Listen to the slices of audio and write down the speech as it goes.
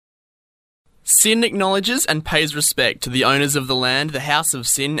SYN acknowledges and pays respect to the owners of the land the House of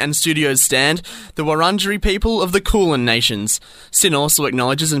SYN and studios stand, the Wurundjeri people of the Kulin Nations. SYN also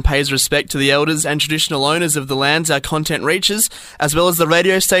acknowledges and pays respect to the elders and traditional owners of the lands our content reaches, as well as the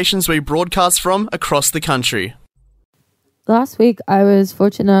radio stations we broadcast from across the country. Last week, I was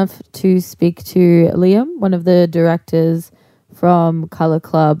fortunate enough to speak to Liam, one of the directors from Colour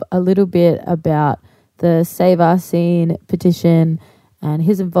Club, a little bit about the Save Our Scene petition and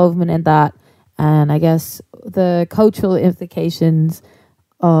his involvement in that, and I guess the cultural implications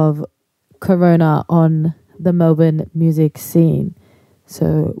of Corona on the Melbourne music scene.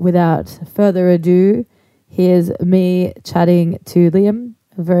 So without further ado, here's me chatting to Liam,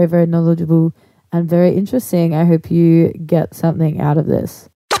 very, very knowledgeable and very interesting. I hope you get something out of this.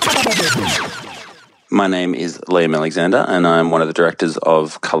 My name is Liam Alexander and I'm one of the directors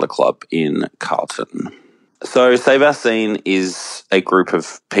of Colour Club in Carlton. So Save Our Scene is a group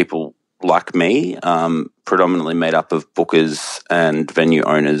of people like me, predominantly made up of bookers and venue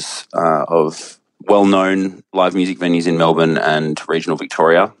owners of well-known live music venues in Melbourne and regional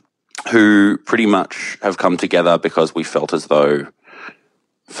Victoria, who pretty much have come together because we felt as though,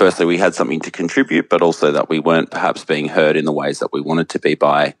 firstly, we had something to contribute, but also that we weren't perhaps being heard in the ways that we wanted to be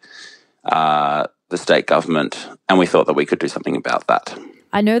by the state government, and we thought that we could do something about that.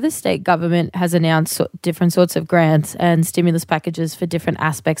 I know the state government has announced different sorts of grants and stimulus packages for different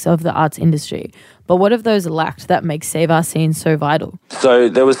aspects of the arts industry, but what have those lacked that makes Save Our Scene so vital? So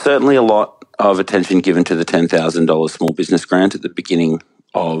there was certainly a lot of attention given to the $10,000 small business grant at the beginning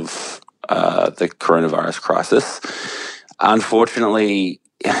of the coronavirus crisis. Unfortunately,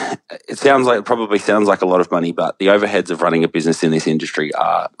 it probably sounds like a lot of money, but the overheads of running a business in this industry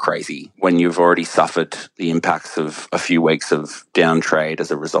are crazy. When you've already suffered the impacts of a few weeks of down trade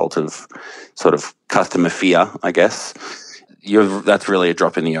as a result of sort of customer fear, I guess, that's really a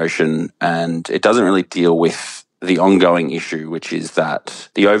drop in the ocean, and it doesn't really deal with the ongoing issue, which is that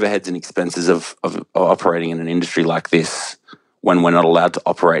the overheads and expenses of operating in an industry like this, when we're not allowed to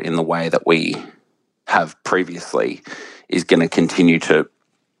operate in the way that we have previously, is going to continue to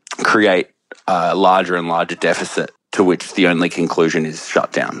create a larger and larger deficit to which the only conclusion is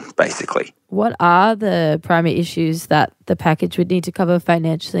shut down, basically. What are the primary issues that the package would need to cover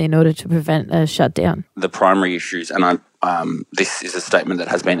financially in order to prevent a shutdown? The primary issues, and this is a statement that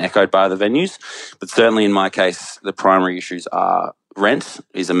has been echoed by other venues, but certainly in my case, the primary issues are rent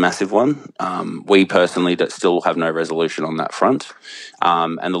is a massive one. We personally still have no resolution on that front,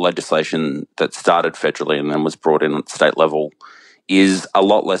 and the legislation that started federally and then was brought in at state level is a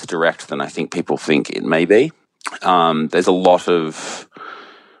lot less direct than I think people think it may be. There's a lot of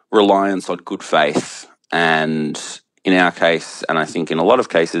reliance on good faith, and in our case, and I think in a lot of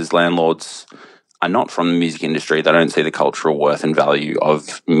cases, landlords are not from the music industry. They don't see the cultural worth and value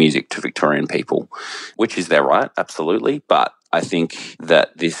of music to Victorian people, which is their right, absolutely. But I think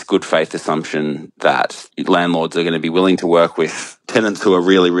that this good faith assumption that landlords are going to be willing to work with tenants who are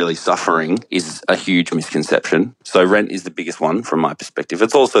really, really suffering is a huge misconception. So rent is the biggest one from my perspective.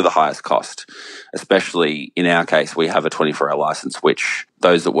 It's also the highest cost, especially in our case. We have a 24-hour license, which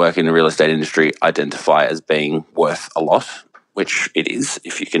those that work in the real estate industry identify as being worth a lot, which it is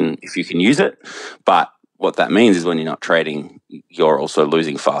if you can use it. But what that means is when you're not trading, you're also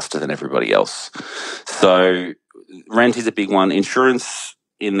losing faster than everybody else. So rent is a big one. Insurance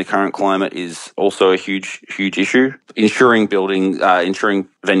in the current climate is also a huge, huge issue. Insuring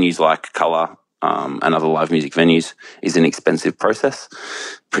venues like Colour and other live music venues is an expensive process,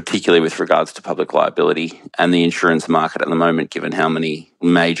 particularly with regards to public liability. And the insurance market at the moment, given how many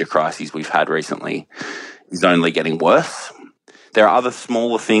major crises we've had recently, is only getting worse. There are other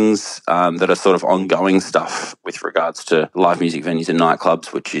smaller things that are sort of ongoing stuff with regards to live music venues and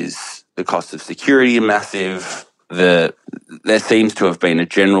nightclubs, which is the cost of security are massive. There seems to have been a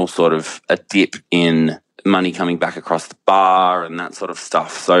general sort of a dip in money coming back across the bar and that sort of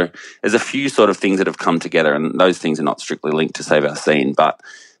stuff. So there's a few sort of things that have come together, and those things are not strictly linked to Save Our Scene, but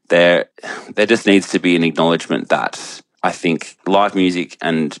there just needs to be an acknowledgement that I think live music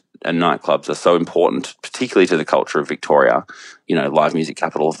and nightclubs are so important, particularly to the culture of Victoria, live music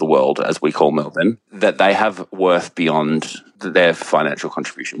capital of the world, as we call Melbourne, that they have worth beyond their financial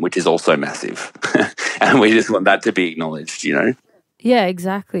contribution, which is also massive. And we just want that to be acknowledged, Yeah,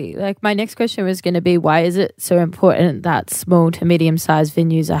 exactly. Like my next question was going to be, why is it so important that small to medium-sized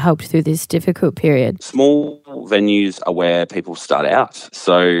venues are helped through this difficult period? Small venues are where people start out.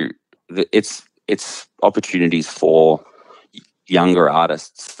 So it's opportunities for younger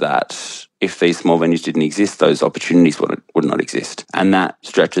artists that if these small venues didn't exist, those opportunities would not exist. And that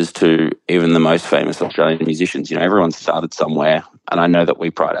stretches to even the most famous Australian musicians. Everyone started somewhere. And I know that we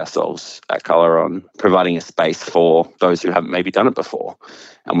pride ourselves at Colour on providing a space for those who haven't maybe done it before.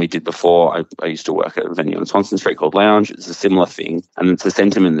 And we did before. I used to work at a venue on Swanston Street called Lounge. It's a similar thing. And it's a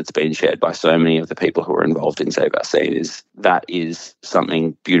sentiment that's been shared by so many of the people who are involved in Save Our Scene is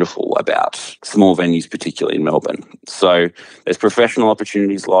something beautiful about small venues, particularly in Melbourne. So there's professional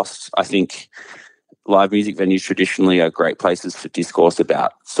opportunities lost. I think live music venues traditionally are great places for discourse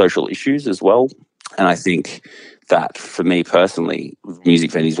about social issues as well. And I think that for me personally,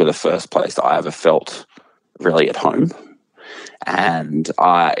 music venues were the first place I ever felt really at home. And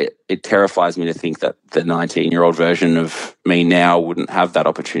it terrifies me to think that the 19-year-old version of me now wouldn't have that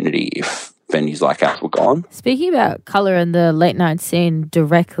opportunity if venues like ours were gone. Speaking about Colour and the late night scene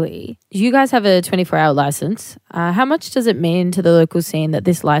directly, you guys have a 24-hour license. How much does it mean to the local scene that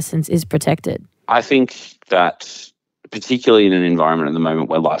this license is protected? I think that particularly in an environment at the moment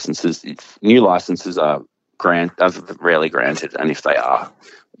where new licenses are rarely granted, and if they are,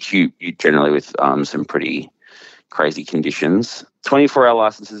 you generally with some pretty crazy conditions. 24-hour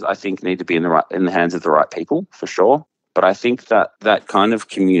licenses, I think, need to be in the hands of the right people for sure. But I think that kind of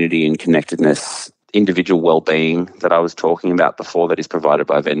community and connectedness, individual well-being that I was talking about before, that is provided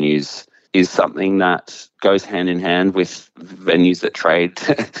by venues, is something that goes hand in hand with venues that trade,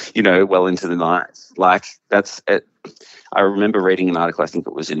 well into the night. Like that's it. I remember reading an article, I think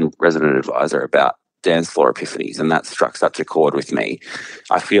it was in Resident Advisor, about dance floor epiphanies, and that struck such a chord with me.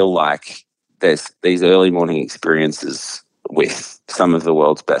 I feel like there's these early morning experiences with some of the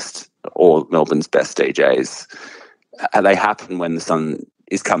world's best or Melbourne's best DJs. They happen when the sun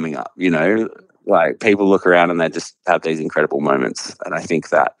is coming up, like people look around and they just have these incredible moments. And I think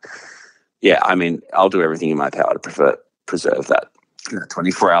that, I'll do everything in my power to preserve that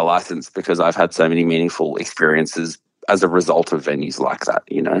 24-hour license, because I've had so many meaningful experiences as a result of venues like that,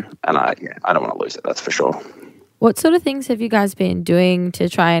 and I don't want to lose it, that's for sure. What sort of things have you guys been doing to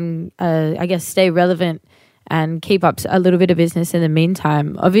try and, stay relevant and keep up a little bit of business in the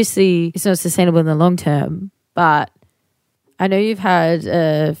meantime? Obviously, it's not sustainable in the long term, but I know you've had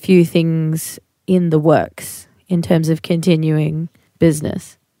a few things in the works in terms of continuing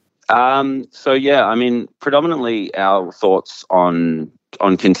business. Predominantly our thoughts on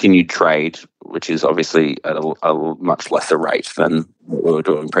continued trade, which is obviously at a much lesser rate than what we were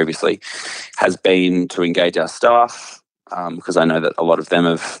doing previously, has been to engage our staff, because I know that a lot of them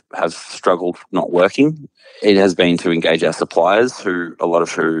have struggled not working. It has been to engage our suppliers, who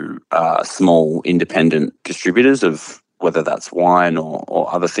are small independent distributors of whether that's wine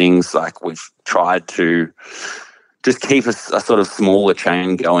or other things. Like, we've tried to just keep a sort of smaller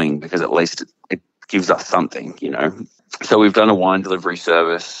chain going, because at least it gives us something, So we've done a wine delivery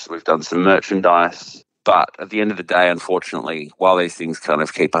service, we've done some merchandise, but at the end of the day, unfortunately, while these things kind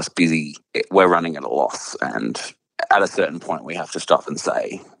of keep us busy, we're running at a loss. And at a certain point, we have to stop and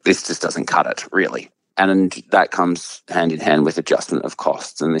say, this just doesn't cut it, really. And that comes hand in hand with adjustment of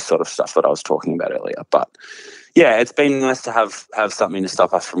costs and this sort of stuff that I was talking about earlier. But yeah, it's been nice to have something to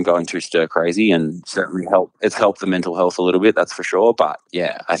stop us from going too stir crazy, and certainly it's helped the mental health a little bit, that's for sure. But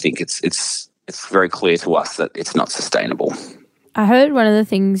yeah, I think it's very clear to us that it's not sustainable. I heard one of the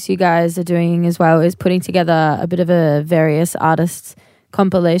things you guys are doing as well is putting together a bit of a various artists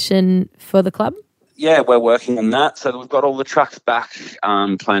compilation for the club. Yeah, we're working on that. So we've got all the tracks back,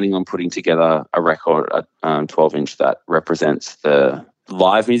 planning on putting together a record, a 12-inch that represents the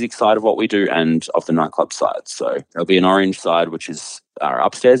live music side of what we do and of the nightclub side. So there'll be an orange side, which is our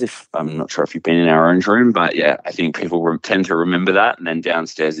upstairs. I'm not sure if you've been in our orange room, but yeah, I think people tend to remember that. And then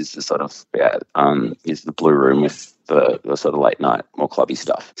downstairs is the sort of is the blue room with the sort of late night, more clubby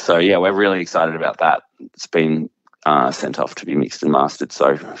stuff. So yeah, we're really excited about that. It's been sent off to be mixed and mastered.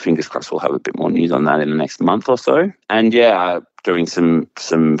 So fingers crossed we'll have a bit more news on that in the next month or so. And yeah, doing some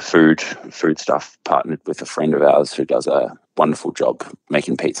food stuff, partnered with a friend of ours who does a wonderful job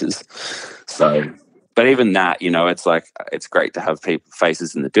making pizzas. So, but even that, it's like, it's great to have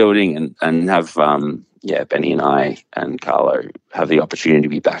faces in the building and have, Benny and I and Carlo have the opportunity to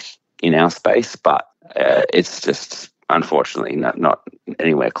be back in our space. But it's just, unfortunately, not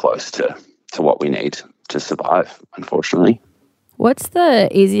anywhere close to what we need to survive, unfortunately. What's the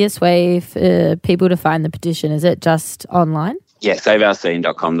easiest way for people to find the petition? Is it just online? Yeah,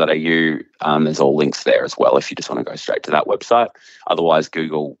 saveourscene.com.au. There's all links there as well if you just want to go straight to that website. Otherwise,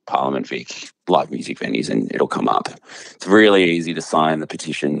 Google Parliament Vic live music venues and it'll come up. It's really easy to sign the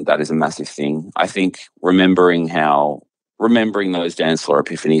petition. That is a massive thing. I think remembering how remembering those dance floor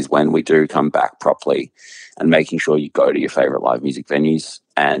epiphanies when we do come back properly, and making sure you go to your favourite live music venues.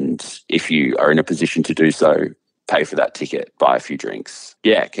 And if you are in a position to do so, pay for that ticket, buy a few drinks.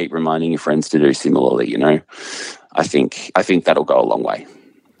 Yeah, keep reminding your friends to do similarly, you know. I think that'll go a long way.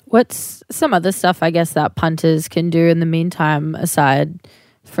 What's some other stuff, I guess, that punters can do in the meantime, aside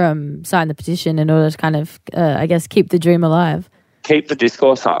from sign the petition, in order to kind of, I guess, keep the dream alive? Keep the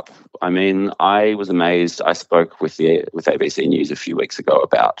discourse up. I mean, I was amazed. I spoke with ABC News a few weeks ago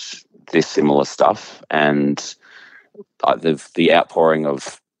about this similar stuff, and the outpouring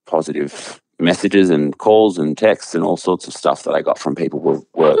of positive messages and calls and texts and all sorts of stuff that I got from people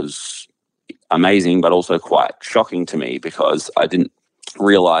was amazing, but also quite shocking to me, because I didn't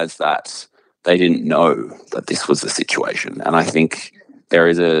realize that they didn't know that this was the situation. And I think there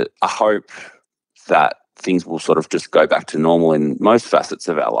is a hope that things will sort of just go back to normal in most facets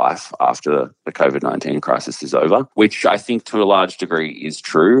of our life after the COVID-19 crisis is over, which I think to a large degree is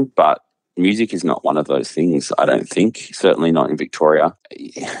true, but music is not one of those things, I don't think, certainly not in Victoria.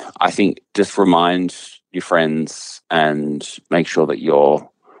 I think just remind your friends and make sure that you're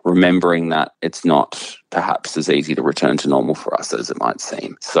remembering that it's not perhaps as easy to return to normal for us as it might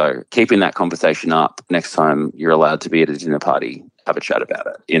seem. So keeping that conversation up, next time you're allowed to be at a dinner party, have a chat about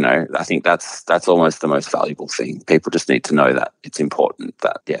it. You know, I think that's almost the most valuable thing. People just need to know that it's important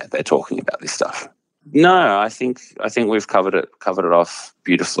that, yeah, they're talking about this stuff. No, I think we've covered it off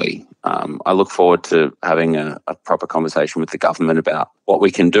beautifully. I look forward to having a proper conversation with the government about what we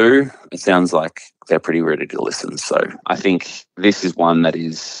can do. It sounds like they're pretty ready to listen. So I think this is one that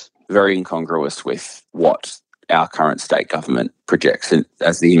is very incongruous with what our current state government projects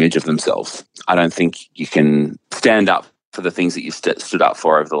as the image of themselves. I don't think you can stand up for the things that you stood up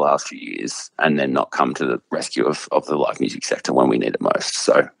for over the last few years and then not come to the rescue of the live music sector when we need it most.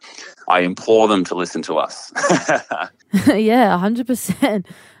 So I implore them to listen to us. Yeah, 100%.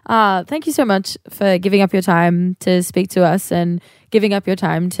 Thank you so much for giving up your time to speak to us and giving up your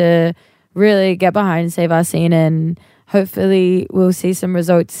time to really get behind Save Our Scene, and hopefully we'll see some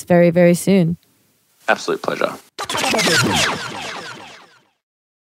results very, very soon. Absolute pleasure.